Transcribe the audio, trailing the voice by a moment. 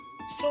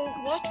So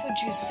what would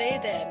you say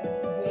then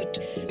would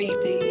be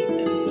the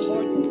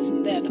importance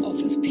then of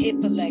his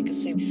papal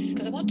legacy?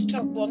 Because I want to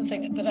talk one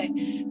thing that I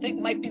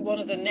think might be one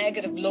of the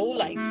negative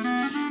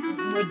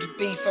lowlights would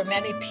be for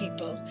many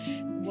people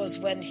was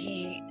when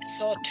he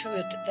saw to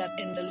it that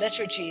in the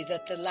liturgy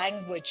that the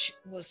language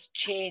was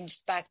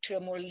changed back to a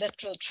more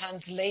literal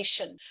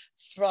translation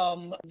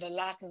from the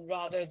Latin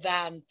rather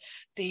than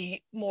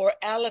the more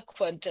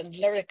eloquent and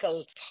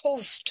lyrical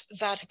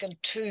post-Vatican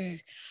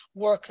II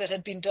work that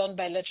had been done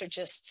by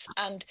liturgists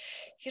and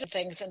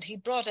things. And he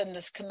brought in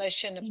this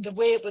commission. The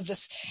way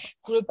this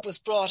group was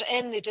brought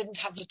in, they didn't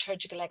have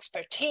liturgical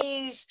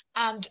expertise,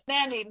 and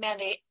many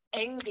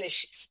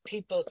English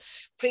people,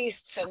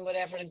 priests and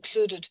whatever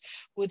included,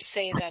 would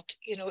say that,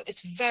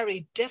 it's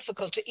very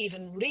difficult to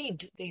even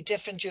read the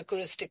different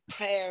Eucharistic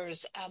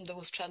prayers and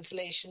those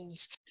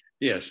translations.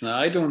 Yes, now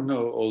I don't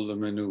know all the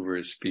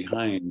maneuvers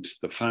behind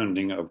the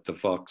founding of the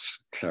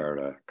Vox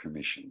Clara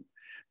Commission.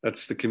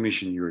 That's the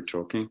commission you were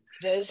talking.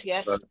 It is,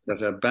 yes.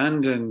 That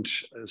abandoned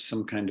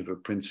some kind of a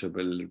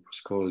principle. It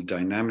was called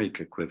dynamic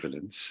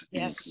equivalence.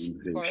 Yes,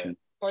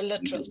 or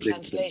literal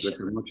translation. With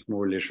a much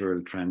more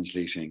literal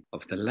translating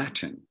of the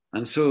Latin.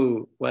 And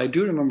so, I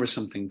do remember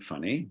something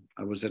funny.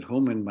 I was at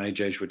home in my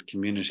Jesuit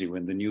community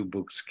when the new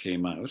books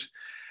came out.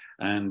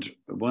 And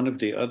one of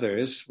the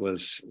others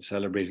was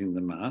celebrating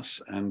the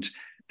Mass. And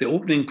the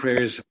opening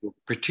prayers were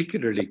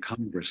particularly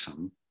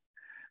cumbersome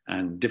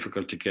and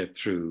difficult to get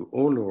through.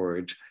 Oh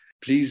Lord,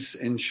 please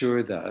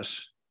ensure that,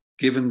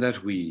 given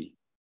that we,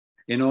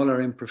 in all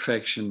our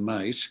imperfection,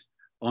 might,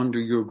 under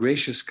your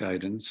gracious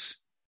guidance,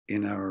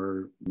 in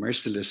our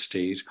merciless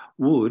state,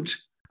 would,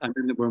 and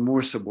then there were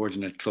more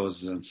subordinate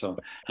clauses and so on.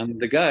 And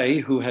the guy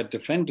who had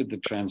defended the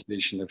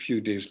translation a few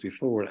days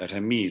before at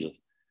a meal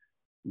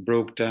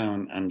broke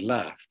down and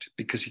laughed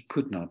because he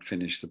could not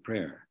finish the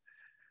prayer.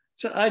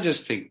 So I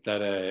just think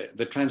that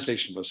the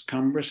translation was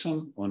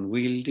cumbersome,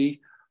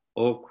 unwieldy,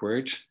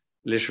 awkward,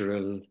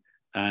 literal,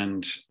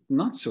 and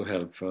not so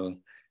helpful.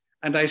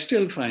 And I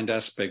still find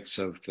aspects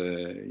of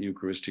the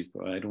Eucharistic,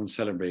 I don't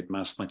celebrate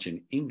Mass much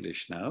in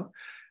English now,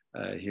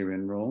 here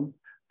in Rome,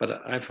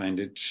 but I find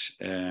it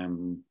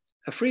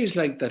a phrase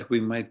like that we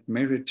might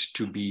merit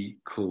to be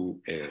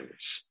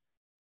co-heirs.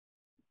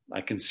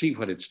 I can see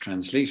what it's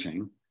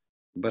translating,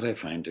 but I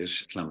find it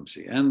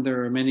clumsy. And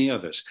there are many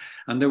others.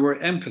 And there were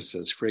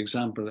emphases. For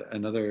example,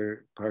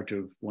 another part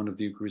of one of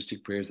the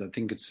Eucharistic prayers, I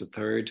think it's the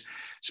third,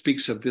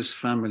 speaks of this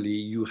family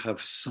you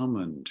have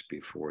summoned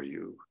before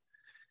you.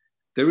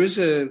 There is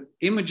an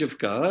image of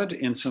God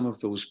in some of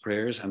those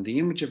prayers, and the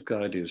image of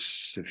God is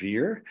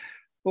severe.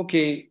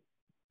 Okay,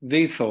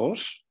 they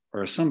thought,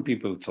 or some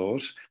people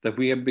thought, that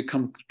we had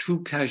become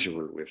too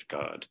casual with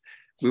God.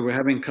 We were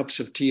having cups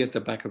of tea at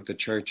the back of the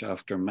church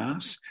after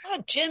Mass.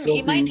 Oh, Jim,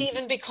 he might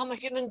even become a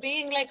human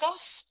being like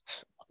us.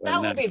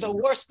 That would be the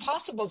worst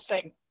possible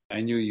thing.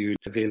 I knew you'd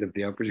avail of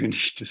the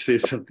opportunity to say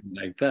something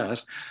like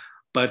that.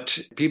 But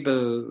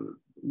people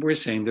were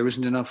saying there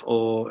isn't enough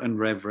awe and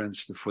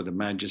reverence before the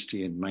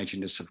majesty and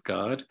mightiness of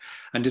God.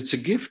 And it's a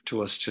gift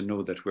to us to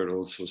know that we're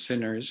also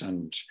sinners,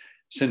 and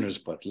sinners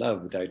but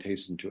loved, I'd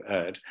hasten to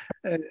add.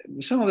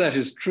 Some of that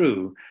is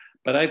true,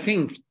 but I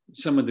think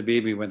some of the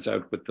baby went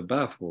out with the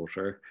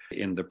bathwater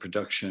in the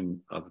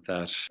production of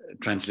that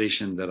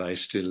translation that I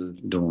still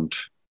don't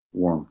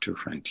warm to,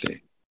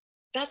 frankly.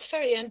 That's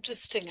very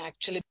interesting,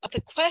 actually. But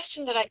the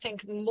question that I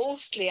think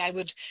mostly I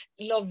would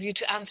love you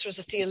to answer as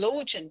a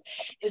theologian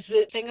is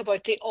the thing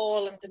about the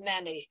all and the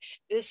many.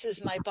 This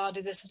is my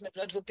body, this is my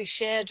blood, will be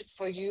shed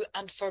for you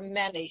and for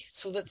many,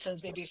 so that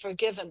sins may be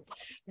forgiven,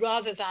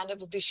 rather than it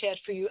will be shed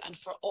for you and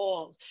for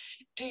all.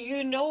 Do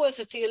you know, as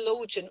a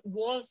theologian,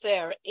 was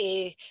there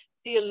a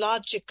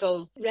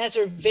theological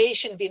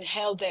reservation being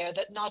held there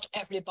that not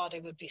everybody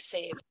would be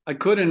saved? I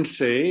couldn't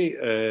say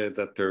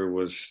that there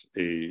was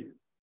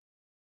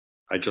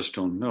I just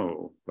don't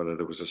know whether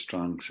there was a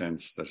strong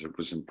sense that it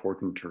was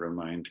important to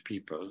remind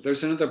people.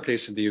 There's another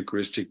place in the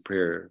Eucharistic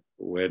prayer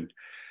when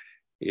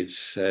it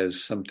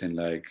says something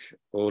like,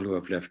 all who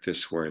have left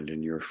this world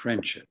in your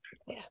friendship.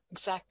 Yeah,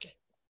 exactly.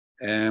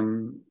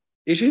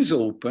 It is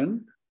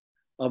open.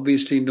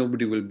 Obviously,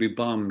 nobody will be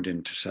bombed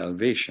into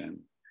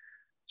salvation.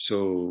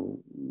 So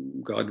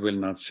God will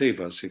not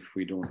save us if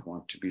we don't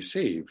want to be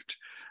saved.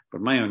 But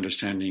my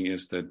understanding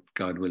is that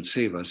God will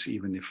save us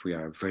even if we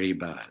are very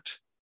bad.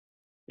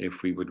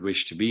 If we would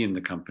wish to be in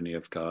the company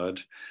of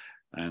God,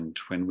 and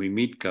when we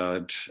meet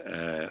God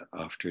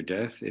after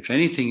death, if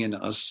anything in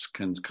us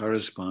can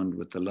correspond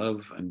with the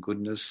love and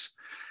goodness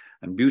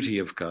and beauty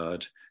of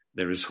God,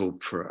 there is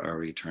hope for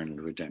our eternal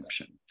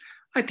redemption.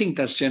 I think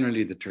that's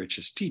generally the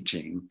Church's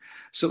teaching.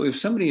 So if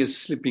somebody is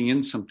slipping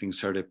in something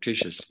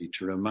surreptitiously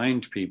to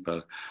remind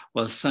people,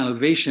 well,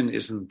 salvation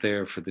isn't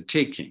there for the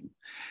taking.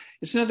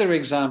 It's another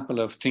example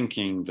of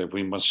thinking that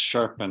we must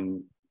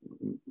sharpen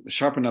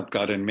up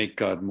God and make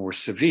God more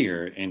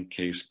severe in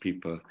case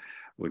people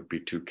would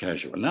be too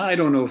casual. Now, I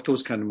don't know if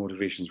those kind of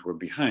motivations were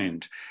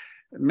behind.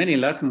 Many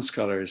Latin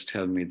scholars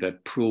tell me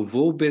that pro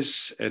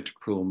vobis et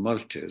pro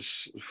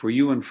multis, for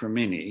you and for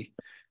many,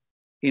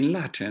 in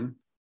Latin,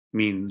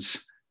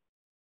 means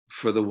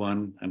for the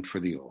one and for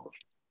the all.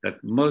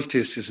 That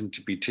multis isn't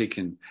to be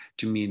taken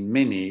to mean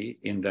many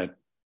in that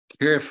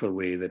careful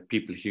way that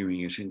people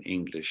hearing it in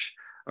English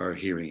are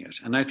hearing it.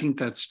 And I think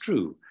that's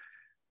true.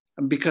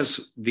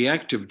 Because the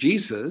act of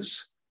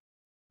Jesus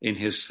in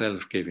his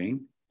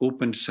self-giving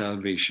opened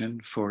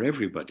salvation for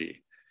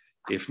everybody.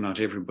 If not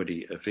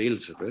everybody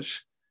avails of it,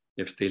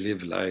 if they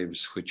live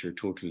lives which are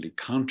totally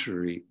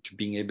contrary to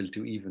being able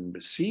to even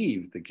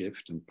receive the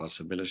gift and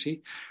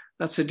possibility,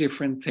 that's a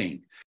different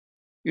thing.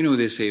 You know,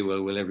 they say,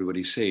 well, will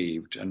everybody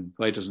saved? And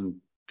why doesn't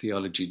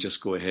theology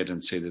just go ahead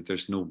and say that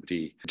there's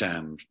nobody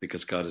damned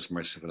because God is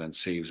merciful and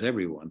saves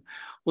everyone?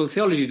 Well,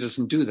 theology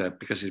doesn't do that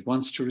because it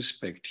wants to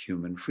respect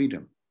human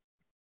freedom.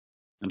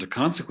 And the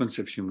consequence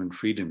of human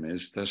freedom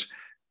is that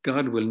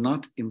God will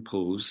not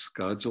impose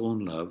God's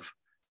own love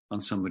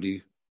on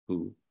somebody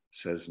who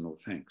says no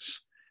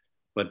thanks.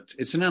 But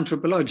it's an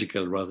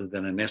anthropological rather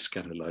than an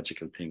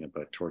eschatological thing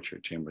about torture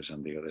chambers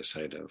on the other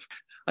side of.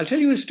 I'll tell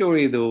you a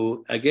story,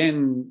 though,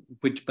 again,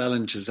 which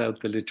balances out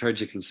the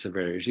liturgical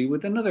severity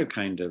with another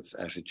kind of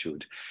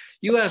attitude.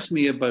 You asked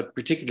me about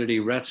particularly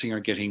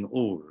Ratzinger getting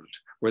old.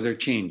 Were there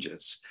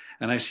changes?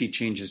 And I see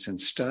changes in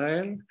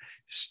style,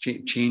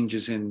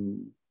 changes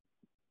in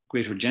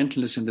greater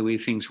gentleness in the way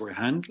things were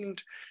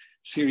handled,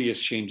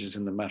 serious changes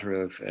in the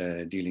matter of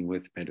dealing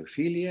with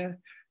pedophilia,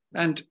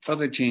 and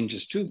other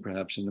changes too,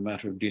 perhaps, in the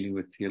matter of dealing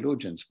with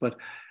theologians. But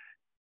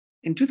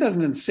in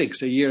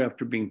 2006, a year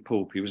after being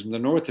Pope, he was in the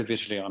north of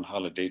Italy on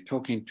holiday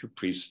talking to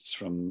priests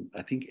from,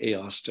 I think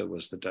Aosta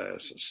was the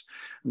diocese,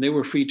 and they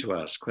were free to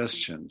ask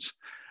questions.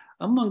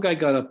 And one guy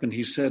got up and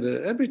he said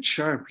a bit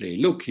sharply,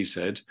 look, he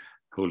said,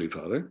 Holy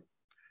Father,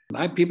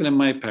 I have people in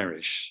my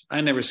parish,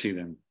 I never see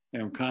them. They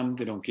don't come,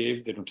 they don't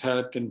give, they don't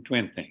help, they don't do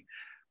anything.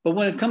 But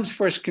when it comes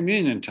First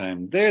Communion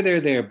time,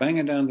 they're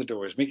banging down the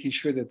doors, making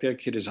sure that their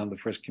kid is on the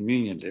First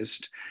Communion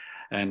list.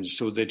 And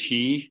so that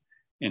he,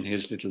 in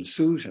his little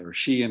suit, or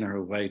she in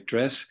her white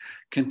dress,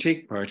 can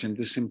take part in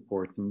this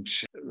important,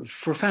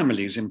 for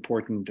families,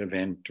 important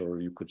event, or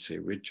you could say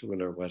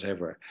ritual or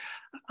whatever.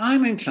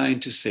 I'm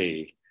inclined to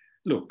say,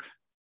 look,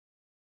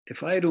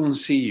 if I don't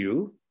see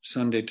you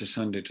Sunday to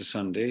Sunday to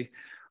Sunday,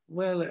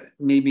 well,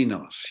 maybe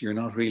not. You're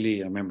not really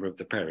a member of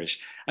the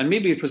parish. And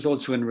maybe it was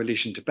also in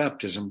relation to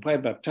baptism. Why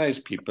baptize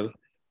people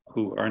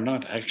who are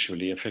not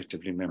actually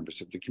effectively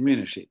members of the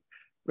community?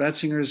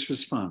 Ratzinger's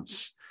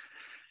response,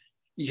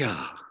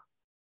 yeah.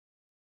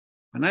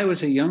 When I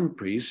was a young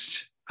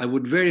priest, I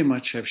would very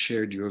much have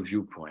shared your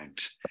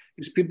viewpoint.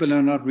 These people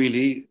are not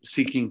really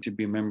seeking to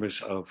be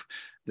members of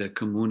the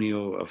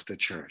communio of the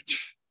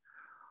church.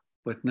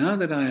 But now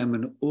that I am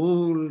an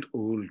old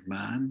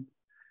man,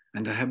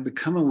 and I have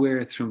become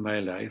aware through my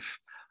life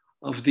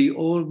of the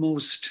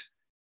almost,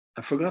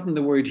 I've forgotten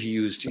the word he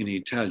used in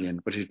Italian,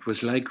 but it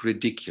was like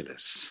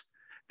ridiculous,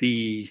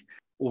 the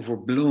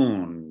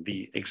overblown,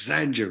 the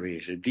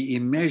exaggerated, the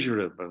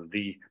immeasurable,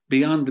 the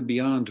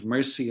beyond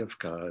mercy of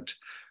God.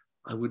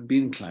 I would be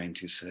inclined,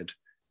 he said,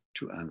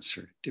 to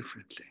answer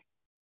differently.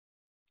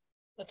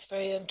 That's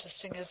very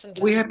interesting, isn't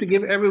it? We have to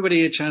give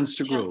everybody a chance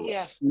to grow.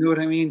 Yeah. You know what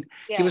I mean?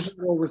 Yeah. He was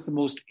not always the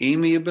most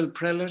amiable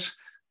prelate,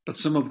 but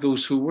some of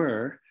those who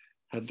were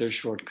had their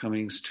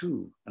shortcomings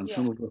too. And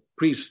some of us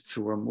priests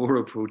who are more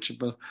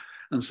approachable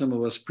and some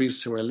of us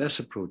priests who are less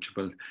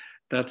approachable.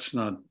 That's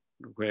not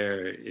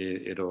where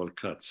it all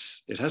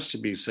cuts. It has to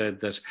be said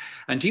that,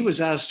 and he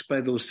was asked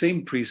by those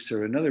same priests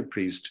or another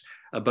priest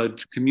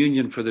about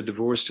communion for the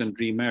divorced and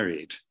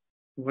remarried.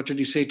 What did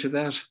he say to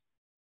that?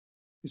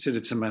 He said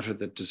it's a matter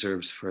that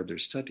deserves further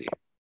study.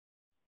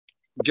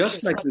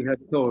 Just like we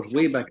had thought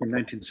way back in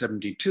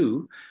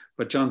 1972,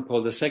 but John Paul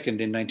II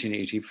in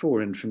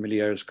 1984 in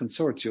Familiaris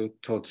Consortio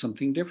taught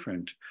something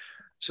different.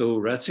 So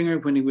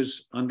Ratzinger, when he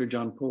was under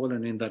John Paul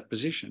and in that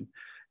position,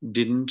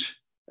 didn't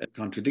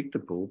contradict the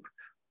Pope,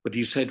 but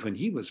he said when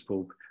he was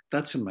Pope,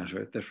 that's a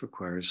matter that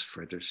requires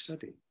further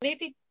study.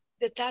 Maybe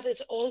that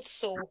is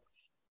also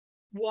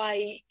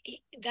why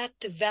that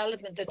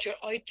development that you're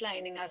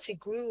outlining as he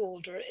grew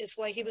older is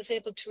why he was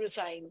able to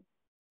resign,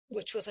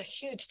 which was a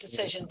huge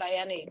decision by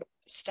any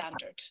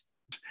standard.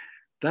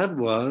 That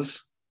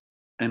was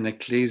an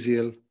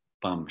ecclesial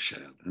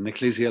bombshell, an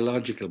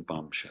ecclesiological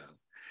bombshell.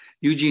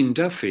 Eugene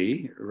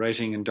Duffy,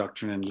 writing in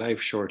Doctrine and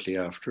Life shortly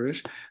after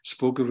it,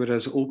 spoke of it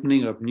as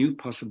opening up new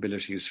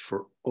possibilities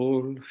for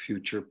all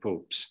future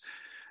popes.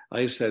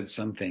 I said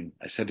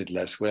it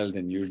less well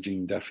than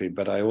Eugene Duffy,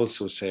 but I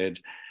also said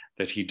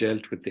that he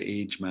dealt with the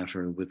age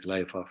matter, with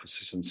life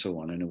offices and so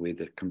on in a way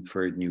that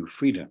conferred new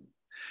freedom.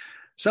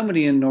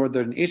 Somebody in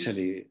northern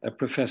Italy, a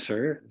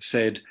professor,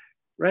 said,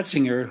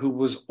 Ratzinger, who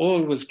was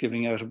always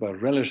giving out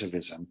about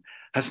relativism,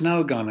 has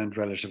now gone and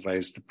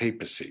relativized the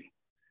papacy.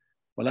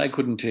 Well, I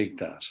couldn't take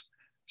that.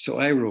 So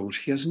I wrote,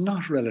 he has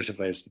not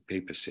relativized the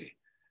papacy,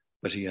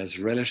 but he has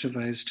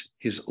relativized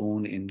his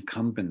own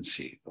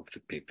incumbency of the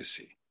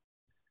papacy.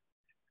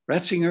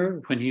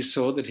 Ratzinger, when he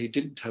saw that he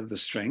didn't have the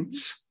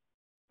strengths,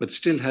 but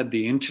still had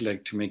the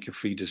intellect to make a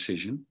free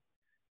decision,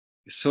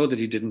 he saw that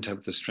he didn't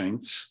have the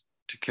strengths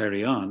to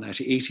carry on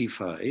at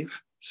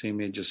 85,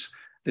 same age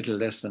little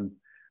less than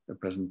the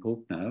present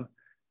Pope now,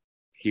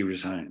 he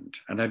resigned.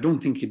 And I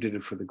don't think he did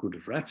it for the good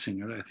of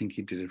Ratzinger. I think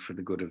he did it for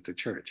the good of the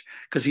church,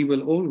 because he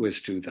will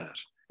always do that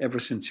ever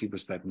since he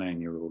was that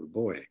 9-year-old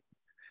boy.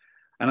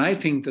 And I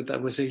think that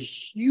that was a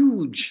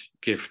huge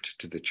gift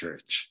to the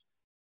church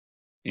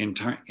in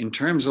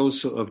terms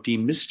also of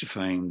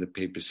demystifying the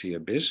papacy a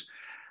bit,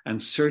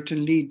 and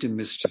certainly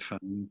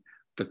demystifying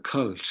the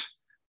cult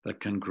that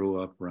can grow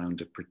up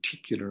around a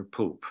particular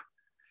pope.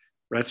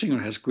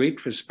 Ratzinger has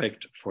great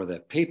respect for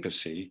that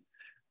papacy,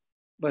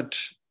 but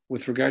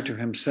with regard to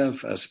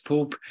himself as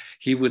pope,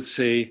 he would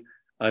say,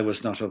 I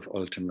was not of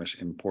ultimate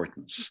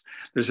importance.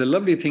 There's a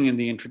lovely thing in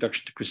the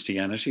Introduction to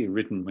Christianity,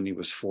 written when he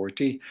was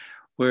 40,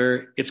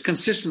 where it's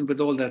consistent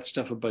with all that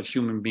stuff about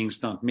human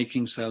beings not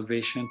making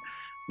salvation,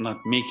 not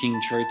making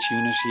church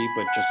unity,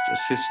 but just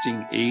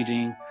assisting,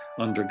 aiding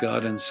under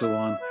God and so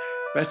on.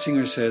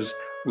 Ratzinger says,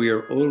 we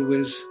are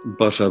always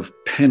but of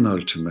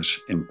penultimate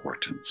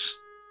importance,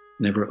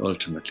 never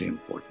ultimately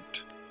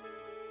important.